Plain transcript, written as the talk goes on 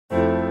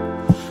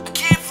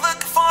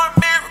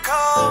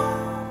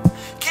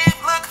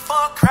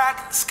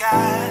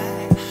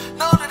sky.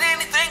 Know that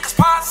anything is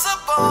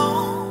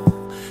possible.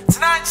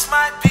 Tonight's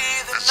might be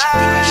the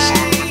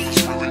night.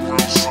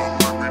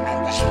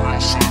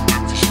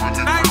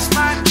 Tonight's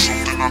might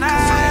be the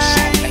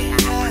night.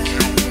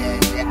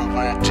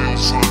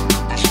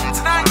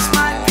 Tonight's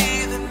might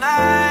be the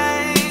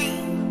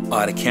night.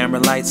 Are the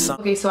camera lights on?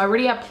 Okay, so I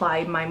already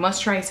applied my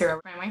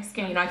moisturizer around my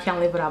skin. You know, I can't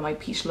live without my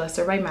peach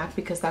luster by MAC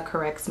because that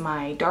corrects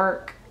my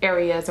dark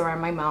areas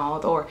around my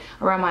mouth or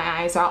around my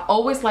eyes. So I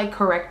always like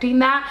correcting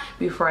that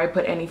before I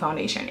put any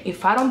foundation.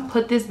 If I don't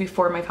put this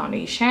before my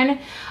foundation,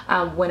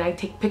 when I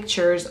take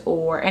pictures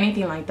or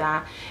anything like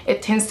that,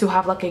 it tends to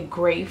have like a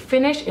gray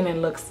finish and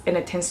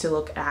it tends to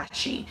look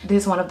ashy.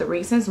 This is one of the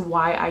reasons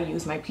why I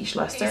use my peach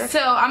luster. Okay, so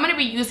I'm gonna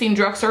be using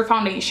drugstore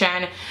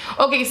foundation.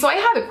 Okay, so I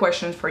have a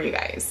question for you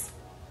guys.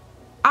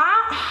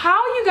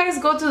 How you guys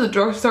go to the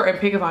drugstore and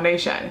pick a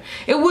foundation?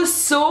 It was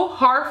so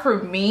hard for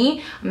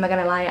me. I'm not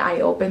gonna lie,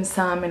 I opened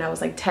some and I was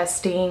like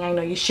testing. I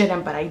know you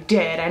shouldn't, but I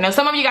did. I know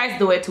some of you guys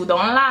do it too,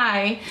 don't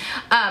lie.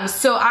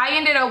 So I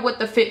ended up with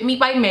the Fit Me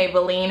by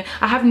Maybelline.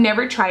 I have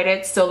never tried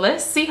it, so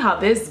let's see how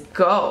this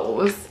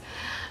goes.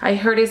 I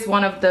heard it's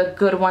one of the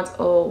good ones.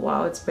 Oh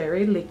wow, it's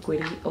very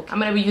liquidy. Okay, I'm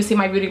gonna be using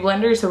my beauty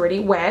blender. It's already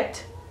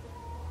wet.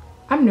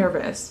 I'm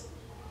nervous.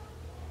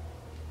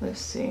 Let's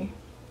see.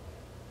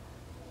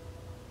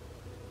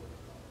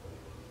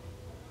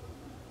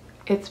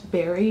 It's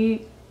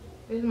very,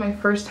 this is my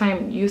first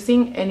time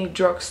using any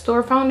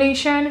drugstore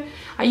foundation.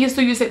 I used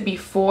to use it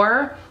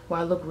before. Well,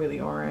 I look really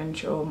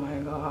orange. Oh my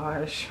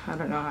gosh, I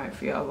don't know how I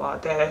feel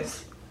about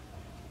this.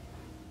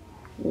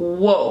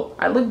 Whoa,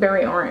 I look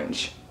very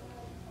orange.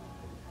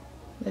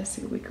 Let's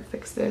see if we can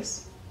fix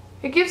this.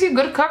 It gives you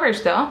good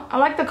coverage though. I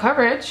like the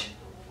coverage.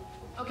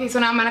 Okay, so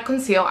now I'm gonna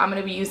conceal. I'm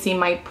gonna be using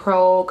my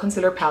Pro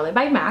Concealer Palette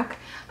by MAC.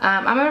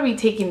 I'm gonna be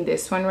taking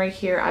this one right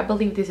here. I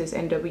believe this is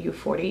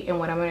NW40, and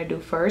what I'm gonna do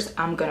first,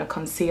 I'm gonna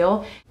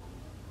conceal.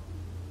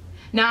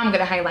 Now I'm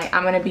gonna highlight.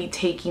 I'm gonna be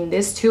taking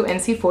this to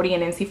NC40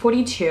 and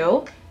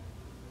NC42.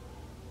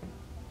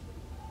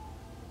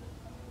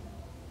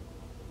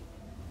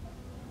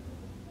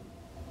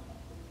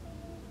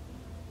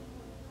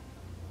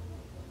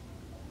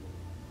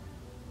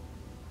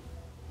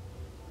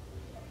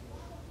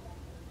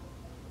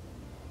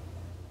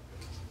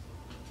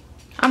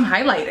 I'm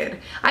highlighted.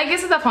 I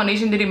guess the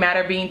foundation didn't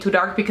matter being too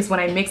dark because when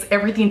I mix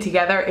everything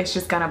together, it's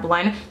just gonna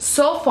blend.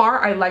 So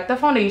far, I like the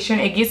foundation.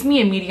 It gives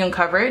me a medium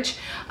coverage,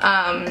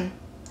 and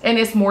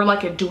it's more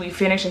like a dewy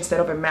finish instead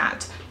of a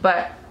matte.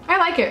 But I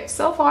like it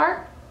so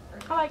far.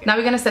 I like it. Now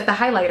we're gonna set the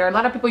highlighter. A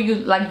lot of people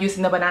like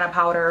using the banana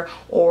powder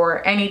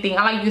or anything.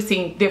 I like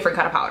using different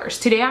kind of powders.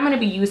 Today I'm gonna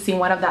be using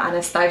one of the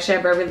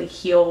Anastasia Beverly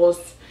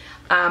Hills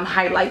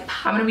highlight.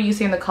 I'm gonna be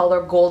using the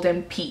color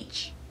Golden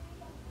Peach.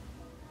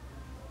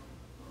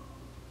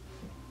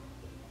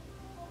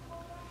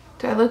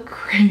 Do I look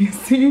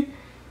crazy?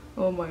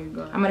 Oh my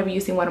god. I'm gonna be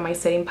using one of my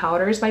setting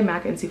powders by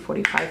MAC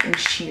NC45 in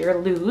sheer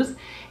loose,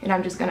 and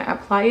I'm just gonna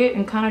apply it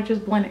and kind of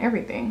just blend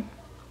everything.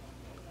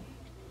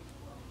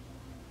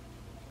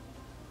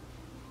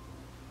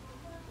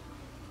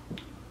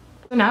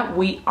 So now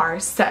we are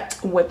set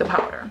with the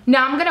powder.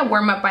 Now I'm gonna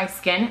warm up my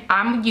skin.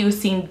 I'm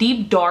using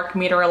Deep Dark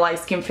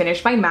Mineralized Skin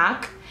Finish by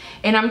MAC,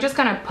 and I'm just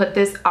gonna put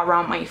this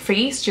around my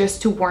face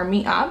just to warm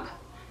me up.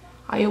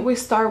 I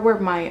always start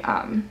with my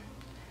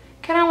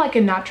kind of like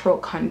a natural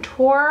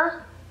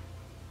contour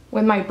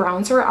with my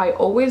bronzer. I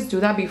always do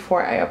that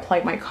before I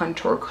apply my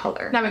contour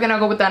color. Now we're gonna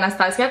go with the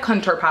Anastasia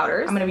contour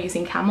powders. I'm gonna be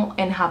using Camel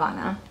and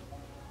Havana.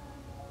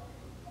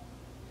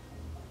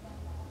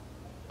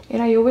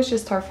 And I always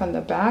just start from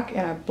the back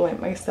and I blend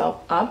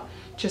myself up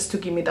just to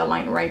give me the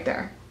line right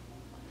there.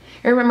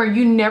 And remember,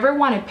 you never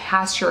want to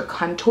pass your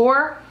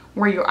contour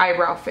where your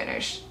eyebrow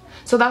finished.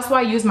 So that's why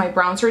I use my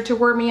bronzer to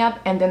warm me up,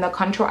 and then the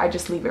contour, I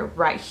just leave it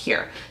right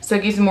here. So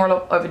it gives more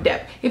of a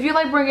depth. If you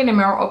like bringing the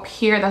mirror up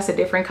here, that's a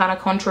different kind of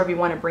contour. If you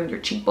want to bring your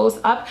cheekbones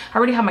up, I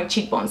already have my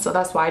cheekbones, so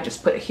that's why I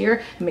just put it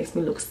here. It makes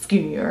me look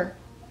skinnier.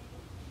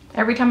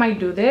 Every time I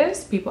do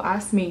this, people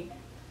ask me,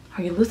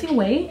 are you losing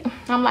weight?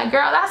 I'm like,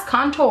 girl, that's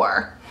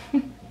contour.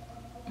 And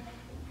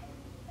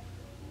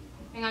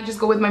I just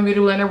go with my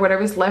beauty blender,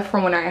 whatever's left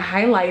from when I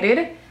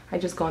highlighted. I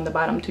just go on the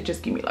bottom to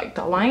just give me like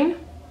the line.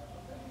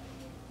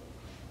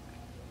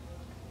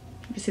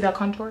 You see that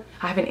contour?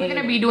 We're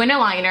gonna be doing a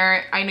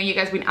liner. I know you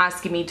guys been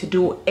asking me to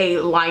do a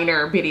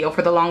liner video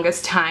for the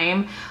longest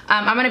time.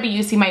 I'm gonna be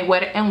using my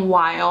Wet n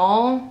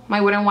Wild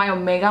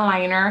Mega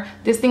Liner.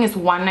 This thing is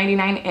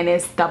 $1.99 and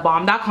it's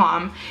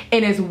thebomb.com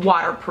and it's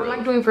waterproof. What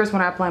I'm doing first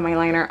when I apply my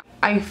liner,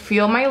 I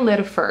feel my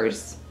lid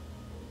first,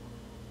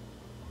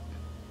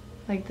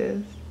 like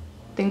this.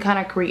 Then kind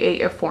of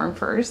create a form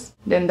first.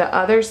 Then the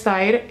other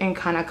side and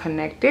kind of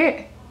connect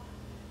it.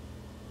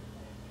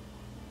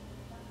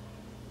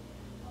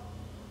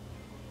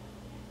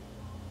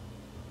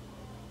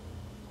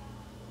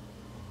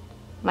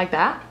 Like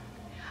that.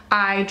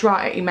 I draw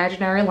an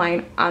imaginary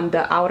line on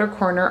the outer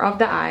corner of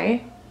the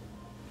eye,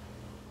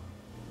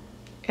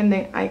 and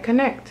then I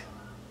connect.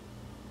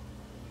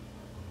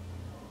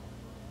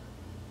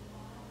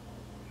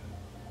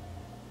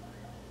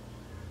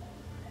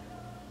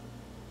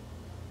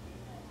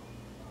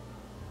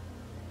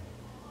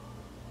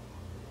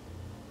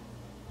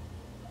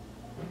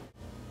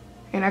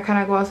 and I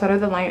kind of go outside of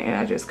the line and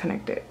I just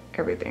connect it,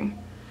 everything.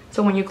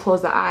 So when you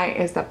close the eye,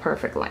 it's the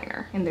perfect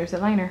liner. And there's the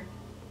liner.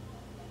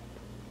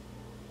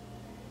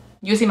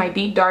 Using my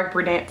Deep Dark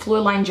Brunette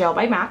Fluidline Gel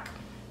by MAC.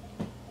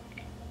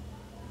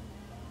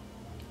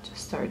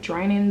 Just start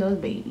drawing in those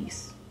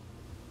babies.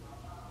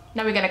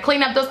 Now we're gonna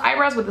clean up those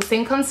eyebrows with the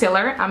same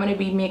concealer. I'm gonna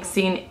be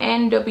mixing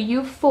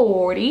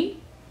NW40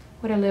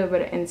 with a little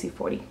bit of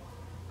NC40.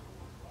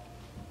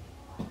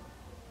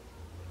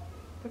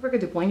 Don't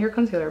forget to blend your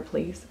concealer,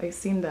 please. I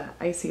see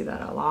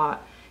that a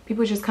lot.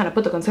 People just kind of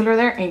put the concealer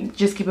there and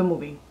just keep it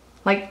moving.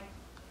 Like,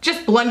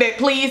 just blend it,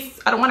 please.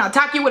 I don't want to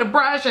attack you with a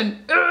brush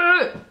and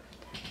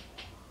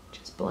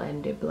just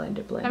blend it, blend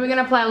it, blend it. Now we're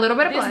gonna apply a little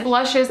bit of blush. These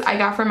blushes I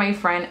got from my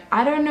friend.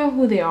 I don't know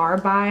who they are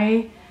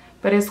by,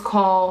 but it's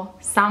called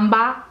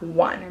Samba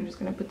 1. I'm just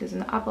gonna put this in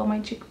the apple of my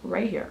cheek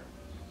right here.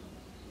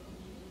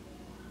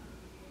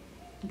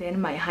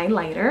 Then my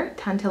highlighter,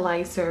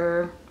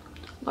 Tantalizer,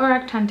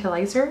 Lorac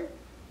Tantalizer.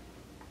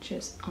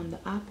 Just on the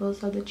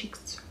apples of the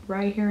cheeks,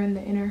 right here in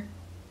the inner.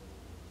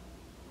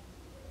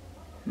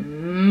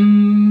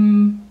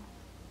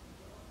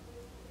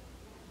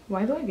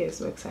 Why do I get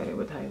so excited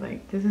with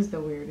highlight? This is the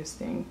weirdest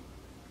thing.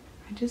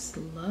 I just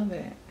love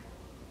it.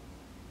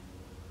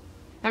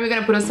 Now we're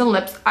gonna put on some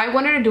lips. I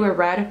wanted to do a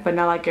red, but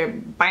not like a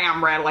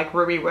bam red like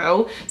Ruby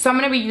Row. So I'm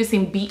gonna be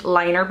using Beet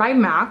Liner by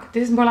MAC.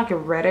 This is more like a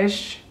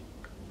reddish,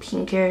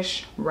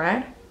 pinkish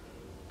red.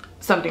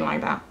 Something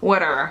like that,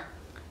 whatever.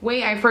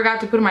 Wait, I forgot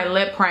to put my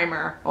lip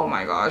primer. Oh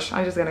my gosh,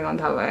 I'm just gonna go on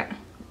top of it.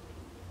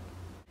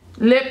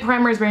 Lip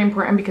primer is very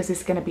important because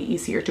it's gonna be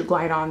easier to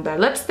glide on the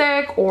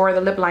lipstick or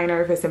the lip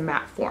liner if it's in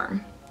matte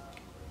form.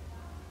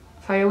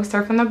 So I always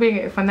start from the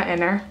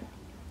inner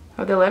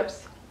of the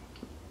lips.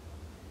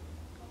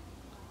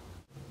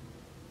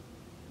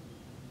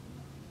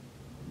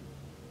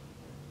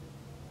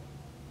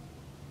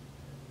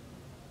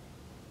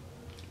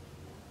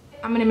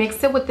 I'm gonna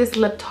mix it with this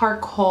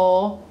liptar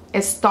called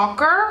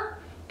Stalker.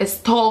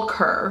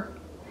 Stalker.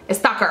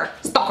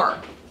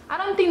 I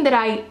don't think that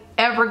I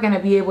ever gonna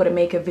be able to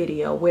make a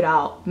video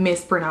without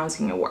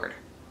mispronouncing a word.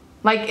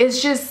 Like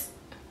it's just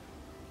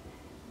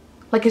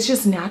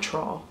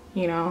natural,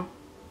 you know?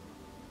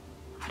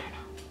 I don't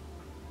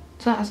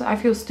know. So I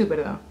feel stupid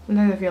though.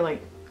 Sometimes I feel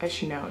like I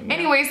should know. You know?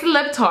 Anyways, the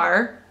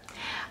liptar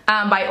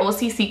by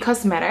OCC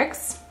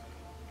Cosmetics.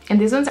 And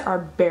these ones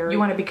are very, you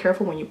wanna be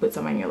careful when you put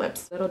some on your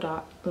lips. Little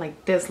dot,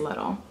 like this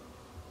little.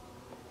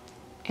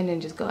 And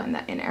then just go in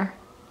the inner.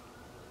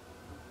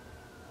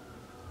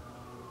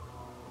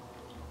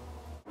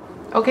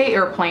 Okay,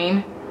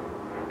 airplane.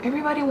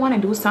 Everybody want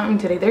to do something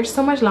today. There's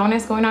so much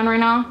loudness going on right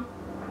now.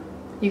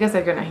 You guys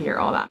are gonna hear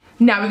all that.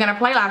 Now we're gonna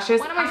apply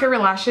lashes. One of my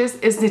favorite lashes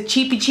is the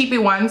cheapy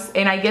ones,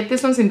 and I get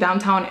these ones in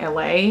downtown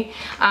LA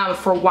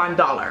for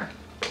 $1.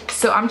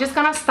 So I'm just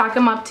gonna stack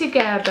them up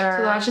together.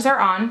 So the lashes are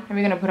on, and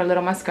we're gonna put a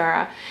little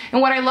mascara. And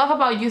what I love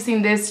about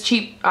using this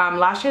cheap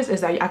lashes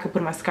is that I could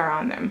put mascara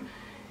on them,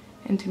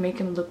 and to make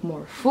them look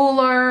more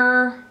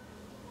fuller,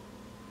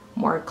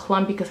 more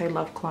clumpy, because I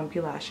love clumpy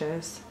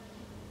lashes.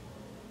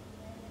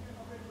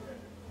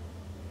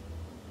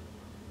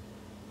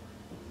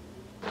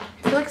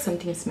 I feel like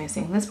something's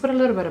missing. Let's put a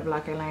little bit of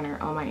black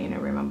eyeliner on my inner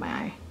rim of my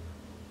eye.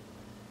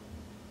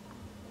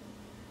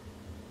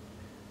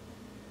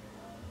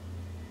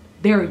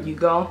 There you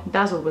go.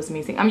 That's what was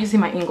missing. I'm using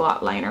my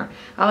inglot liner.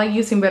 I like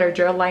using better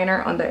gel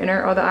liner on the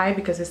inner of the eye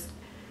because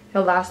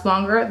it'll last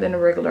longer than a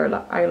regular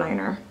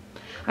eyeliner.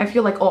 I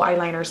feel like all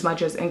eyeliner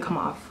smudges and come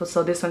off,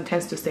 so this one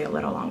tends to stay a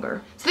little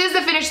longer. So this is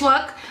the finished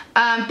look.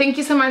 Thank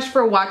you so much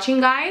for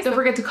watching, guys. Don't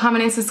forget to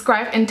comment and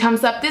subscribe and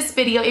thumbs up this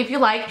video if you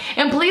like,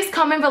 and please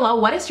comment below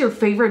what is your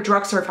favorite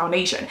drugstore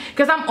foundation,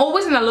 because I'm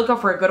always in the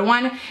lookout for a good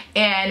one.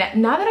 And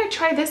now that I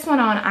tried this one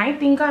on, I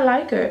think I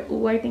like it.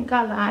 Ooh, I think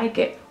I like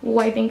it. Ooh,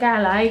 I think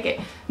I like it.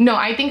 No,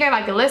 I think I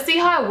like it. Let's see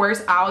how it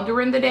wears out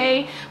during the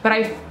day.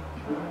 But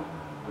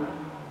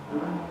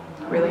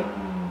really?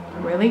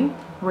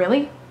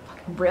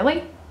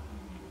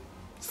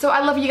 So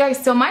I love you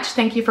guys so much.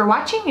 Thank you for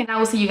watching, and I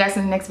will see you guys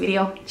in the next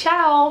video.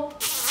 Ciao!